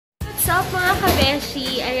up mga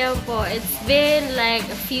kabeshi? Ayan po, it's been like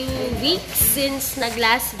a few weeks since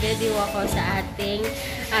nag-last video ako sa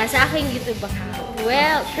aking YouTube account.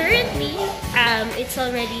 Well, currently, it's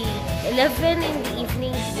already 11 in the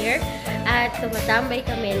evening here at tumatambay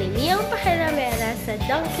kami ni Miyang Pakiramera sa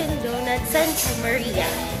Dunkin Donuts Santa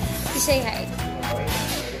Maria. Say hi.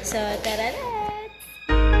 So, tara na!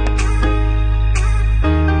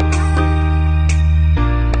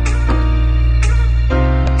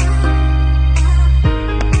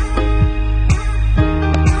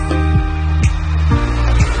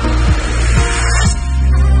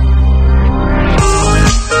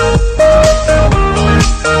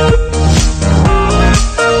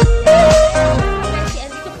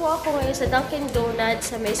 Sa Dunkin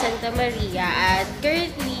Donuts sa may Santa Maria at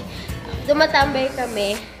currently tumatambay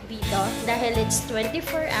kami dito dahil it's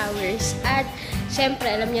 24 hours at syempre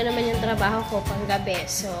alam niyo naman yung trabaho ko pang gabi,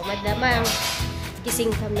 so madamang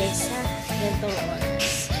gising kami sa ganitong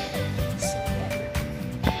oras. So,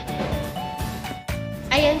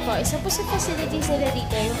 ayan po, isa po sa facilities nila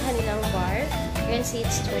dito yung kanilang bar. You can see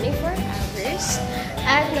it's 24 hours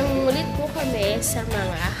at nangungulit po kami sa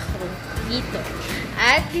mga crew dito.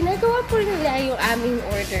 At ginagawa po nila yung aming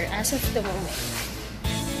order as of the moment.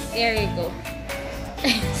 There you go.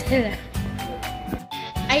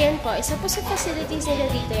 Ayan po, isa po sa facilities nila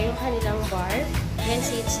dito yung kanilang bar. You can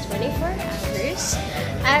see it's 24 hours.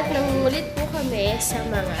 At nangungulit po kami sa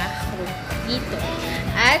mga crew dito.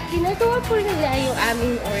 At ginagawa po nila yung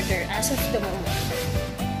aming order as of the moment.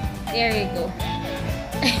 There you go.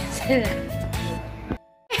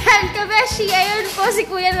 Kabeshi, ayun po si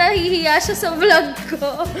Kuya, nahihiya siya sa vlog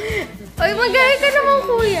ko. Oy, magaya ka naman,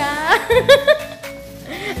 Kuya.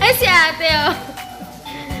 Ay, si ate, oh.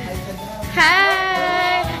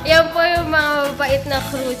 Hi! Yan po yung mga mabait na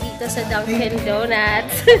crew dito sa Dunkin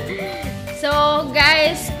Donuts. So,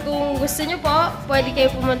 guys, kung gusto nyo po, pwede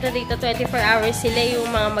kayo pumunta dito 24 hours. Sila yung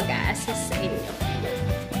mga mag-a-assist sa inyo.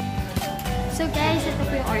 So guys, ito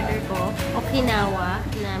po yung order ko. Okinawa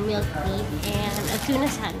na milk tea and a tuna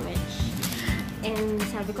sandwich. And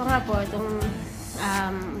sabi ko nga po, itong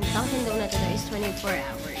Dunkin Donuts na is 24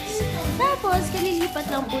 hours. Tapos, kalilipat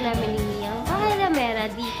lang po namin ni Miyang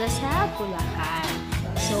Pakiramera dito sa Bulacan.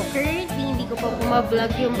 So, currently, hindi ko pa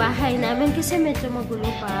bumablog yung bahay namin kasi medyo magulo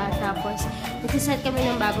pa. Tapos, nagsiset kami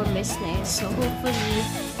ng bagong business. So, hopefully,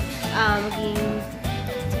 maging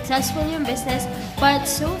successful yung business, but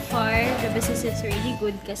so far the business is really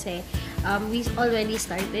good kasi we already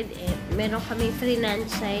started it. Meron kaming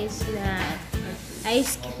franchise na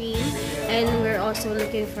ice cream and we're also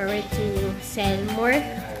looking forward to sell more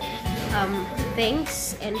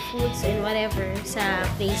things and foods and whatever sa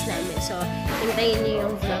place namin. So, hintayin niyo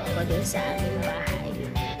yung vlog ko dun sa aming bahay.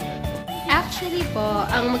 Actually po,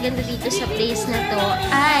 ang maganda dito sa place na to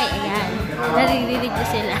ay, ayan, naririnig ko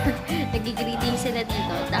sila. Nagigreeting sila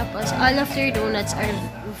dito. Tapos, all of their donuts are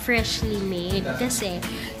freshly made. Kasi,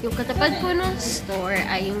 yung katapat po ng store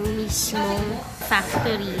ay yung mismong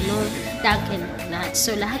factory ng Dunkin Donuts.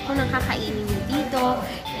 So, lahat po ng kakainin nyo dito,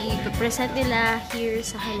 i-present nila here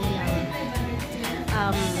sa kanilang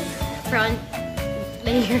front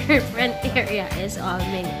area is all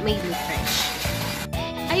made fresh.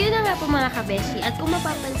 Ayun na nga po mga kabeshi. At kung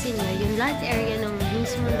mapapansin nyo, yung lot area ng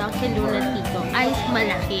mismong Dunkin Donuts dito ay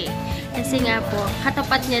malaki. Kasi nga po,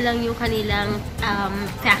 katapat niya lang yung kanilang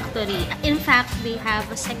factory. In fact, they have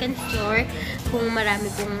a second floor kung marami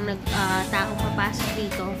pong taong papasok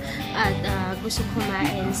dito at gusto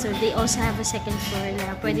kumain. So, they also have a second floor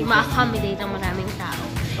na pwede ma-accommodate ang maraming tao.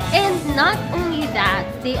 And not only that,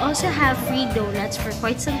 they also have free donuts for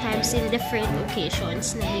quite some times in different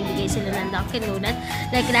occasions. Nagbibigay sila ng Dunkin Donuts.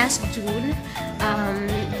 Like last June,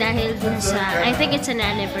 dahil dun sa, I think it's an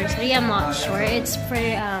anniversary, I'm not sure. It's for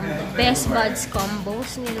Best Buds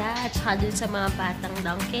combos nila at saka dun sa mga batang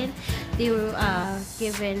Dunkin. They were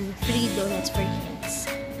given free donuts for kids.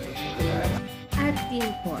 At din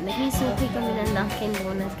po, nag-isuki kami ng Dunkin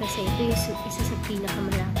Donuts kasi ito yung isa sa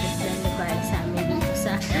pinakamalapit na lugar sa amin dito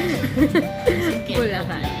sa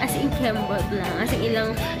Bulacan. As in, kembot lang. As in,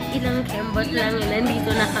 ilang kembot lang yun. Nandito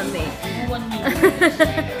na kami.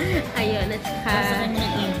 Ayun, at saka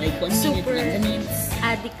super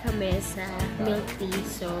addict kami sa milk tea.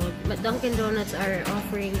 So, Dunkin Donuts are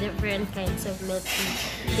offering different kinds of milk tea.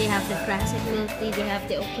 They have the classic milk tea, they have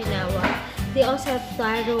the Okinawa. They also have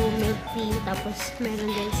taro milk tea, tapos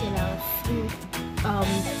meron din silang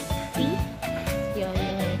tea. Yun,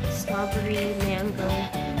 like strawberry, mango.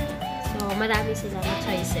 So, marami silang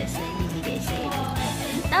choices na ibibigay sa inyo.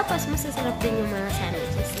 Tapos, masasarap din yung mga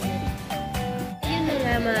sandwiches nila. Yun na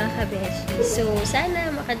nga mga kabeshi. So, sana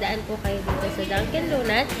makadaan po kayo dito sa Dunkin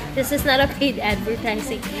Donut. This is not a paid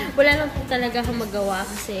advertising. Wala lang po talaga akong magawa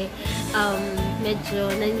kasi medyo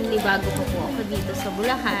naninibago po ako dito sa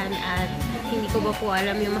Bulacan at hindi ko ba po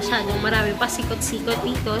alam yung masyadong marami pasikot-sikot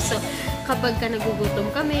dito. So, kapag ka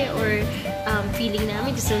nagugutom kami or feeling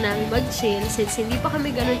namin, gusto namin mag-chill, since hindi pa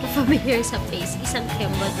kami ganun ka-familiar sa place, isang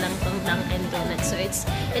kembot lang tong Dunkin Donuts. So,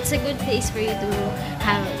 it's a good place for you to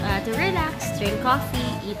have, to relax, drink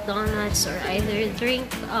coffee, eat donuts, or either drink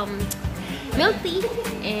milk tea,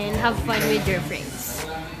 and have fun with your friends.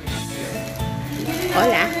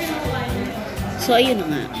 Hola! So, ayun na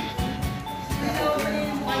nga.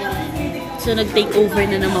 So, nag-take over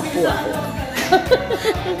na naman po ako.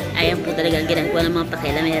 Ayan po talaga ang ginagawa ng mga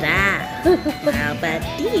pakilamera.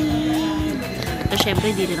 Kapatid! So, syempre,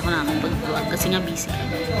 hindi rin ako nakakapag-vlog kasi nga busy ka.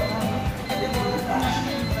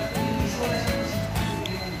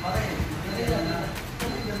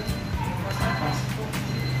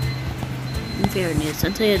 In fairness,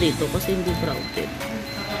 ang saya dito kasi hindi crowded.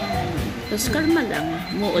 Tapos kalma lang,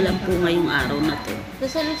 muulan po ngayong araw na to.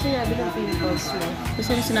 Tapos ano sinabi ng pimples mo? Tapos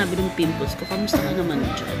ano sinabi ng pimples ko, kamusta ka naman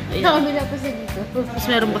dyan? Ayan. Nakabila pa siya dito. Tapos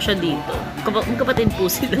meron pa siya dito. Magkapatid po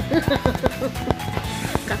sila.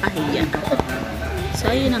 Kakahiya. So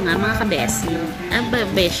ayun na nga mga kabeshi.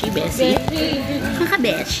 Beshi? Beshi!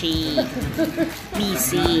 Kakabeshi.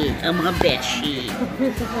 Busy. Ang mga beshi.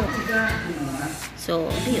 So,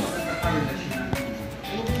 ayun.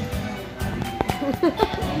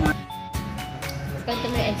 Kanta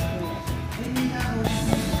mo yung ice cream.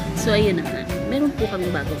 So, ayun na nga. Meron po kami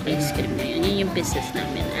bagong ice cream ngayon. Yun yung business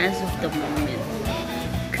namin as of the moment.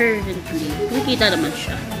 Currently, nakikita naman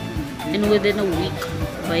siya. And within a week,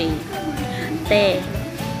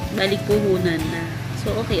 balik puhunan na.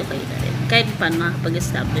 So, okay na rin. Kahit pa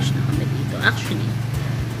nakapag-establish na kami dito. Actually,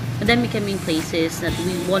 madami kaming places that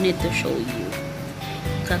we wanted to show you.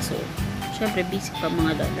 Kaso, syempre, busy pa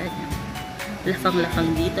mga lola niya.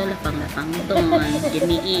 Lafang-lafang dito, lafang-lafang doon,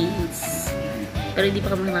 giniins. Pero hindi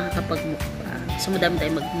pa kami nakakapag-mukbang. So, madami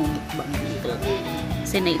tayong mag-mukbang dito.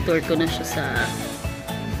 Kasi na-tour ko na siya sa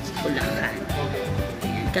Bulacan.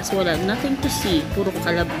 Ayan. Kasi wala, nothing to see. Puro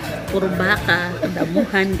baka,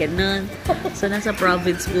 damuhan, ganun. So, nasa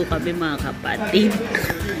province po kami mga kapatid.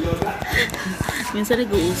 Minsan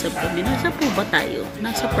nag-uusap kami, nasa po ba tayo?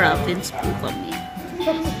 Nasa province po kami.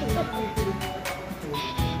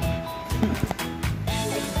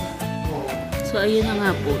 So, ayun na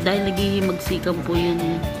nga po. Dahil naghihimagsikaw po yung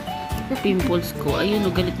pimples ko. Ayun,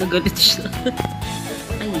 galit na galit siya.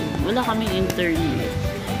 Ayun, wala kaming internet.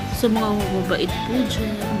 So, mga mabait po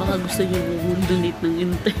dyan. Baka gusto nyo donate ng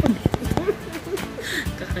internet.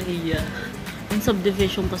 Kakahiya. Yung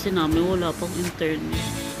subdivision kasi namin, wala pang internet.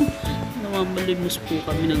 Namamalimos po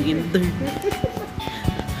kami ng internet.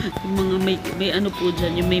 Yung mga may ano po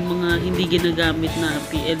dyan, yung may mga hindi ginagamit na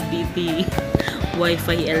PLDT,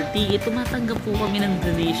 Wi-Fi LTE, tumatanggap po kami ng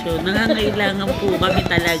donation. Nangangailangan po kami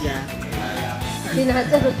talaga.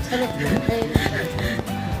 Tinatawag-tawag.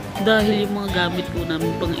 Dahil yung mga gamit po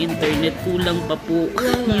namin pang internet, kulang pa po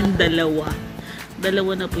yung dalawa.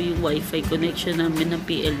 Dalawa na po yung Wi-Fi connection namin ng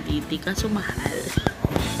PLDT, kaso mahal.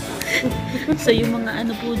 So yung mga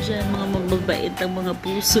ano po dyan, mga mababait ang mga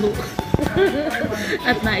puso.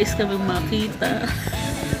 At nais kami makita.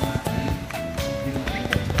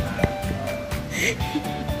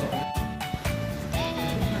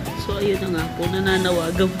 So ayun na nga po,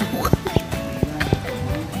 nananawagan po kami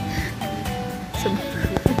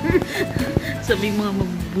sa may mga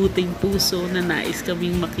mabubuting puso na nais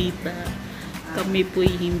kaming makita. Kami po'y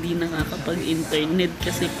hindi nakakapag-internet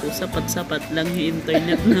kasi po sapat-sapat lang yung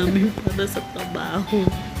internet namin para sa trabaho.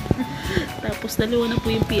 Tapos dalawa na po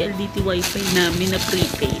yung PLDT Wi-Fi namin na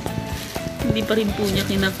prepaid. Hindi pa rin po niya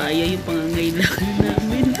kinakaya yung pangangailangan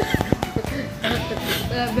namin.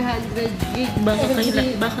 100 gig.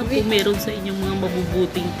 Baka po meron sa inyong mga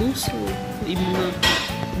mabubuting puso, yung mga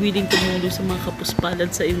willing tumulong sa mga kapuspalad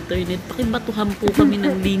sa internet. Pakibatuhan po kami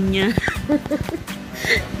ng linya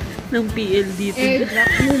ng PLDT. Airdrop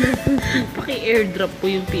muna. Paki-airdrop po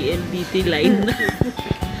yung PLDT line.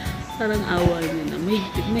 Parang awa nyo na.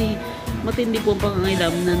 May matindi po ang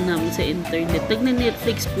pangangailangan namin sa internet.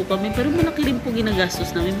 Nag-Netflix po kami, pero malaki rin po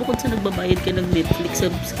ginagastos namin bukod sa nagbabayad ka ng Netflix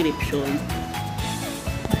subscription.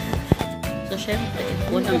 So, syempre,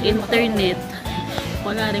 walang internet,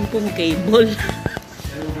 wala rin pong cable.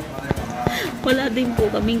 Wala din po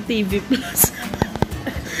kaming TV Plus.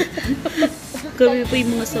 Kami po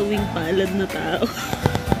yung mga sawing palad na tao.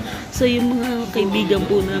 So, yung mga kaibigan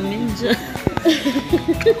po namin dyan,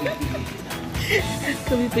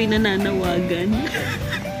 kami po yung nananawagan.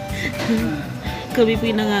 Kami po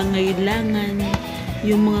yung nangangailangan.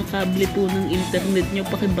 Yung mga kable po ng internet nyo,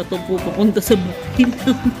 pakibato po papunta sa bahay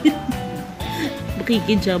namin.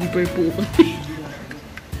 Makikijumper po kami.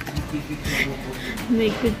 May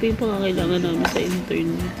equipment po yung pakakailangan namin sa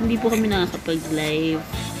internet. Hindi po kami nakakapag-live.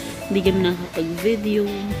 Hindi kami nakakapag-video.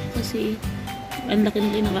 Kasi, ang laki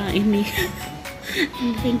ng kinakain eh.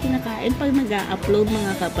 Ang laki ng kinakain pag nag-a-upload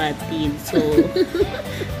mga kapatid. So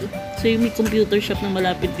yung may computer shop na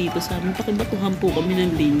malapit dito sa amin, pakibatuhan po kami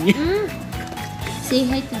ng linya. Say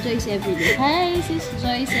hi to Joyce everyday. Hi, sis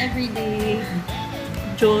Joyce everyday.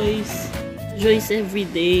 Joyce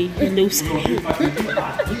everyday. Hello sa'yo.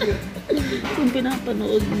 Kung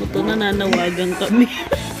pinapanood mo to, nananawagan kami.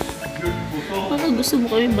 Baka gusto mo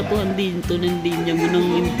kami batuhan dito ng linya mo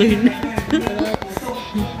ng internet.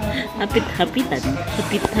 Hapit-hapitan.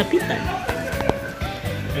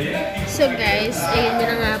 So guys, ayun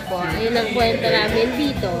na nga po. Ayun ang kwento namin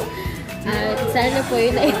dito. At sana po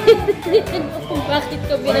yun naiintindihan mo kung bakit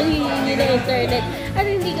kami nanghihingi ng internet at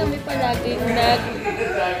hindi kami palaging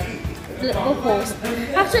nag-host.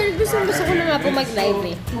 Actually, gusto ko na nga po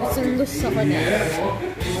mag-live eh. Gusto ko na.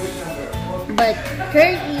 But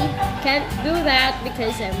currently, can't do that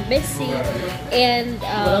because I'm busy and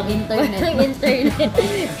walang internet.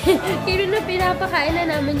 Kaya na pinapakain na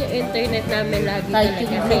namin yung internet namin lagi kahit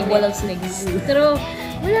talaga. yung walang signal. True.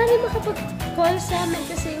 Wala rin makapag-call sa amin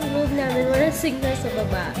kasi yung room namin walang signal sa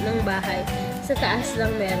baba ng bahay. Sa taas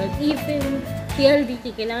lang meron. Even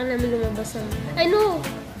PLDT, kailangan namin lumabas ng...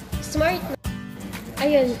 smart.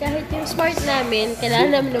 Ayun, kahit yung smart namin,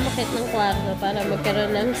 kailangan namin lumakit ng kwarto para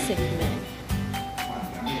magkaroon ng signal.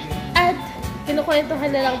 At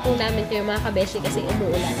kinukwentuhan na lang po namin kayo mga kabeshi kasi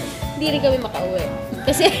umuulan. Hindi rin kami makauwi.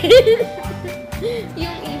 Kasi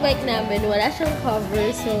yung e-bike namin, wala siyang cover,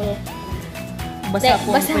 so basa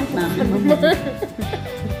po namin.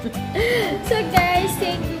 So guys,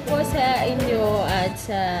 thank you po sa inyo at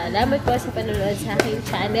salamat po sa panonood sa aking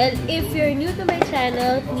channel. If you're new to my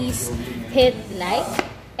channel, please hit like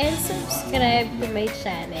and subscribe to my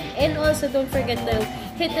channel. And also, don't forget to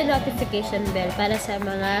hit the notification bell para sa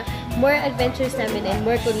mga more adventures namin and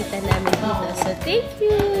more kulitan namin dito. So, thank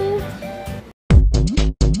you!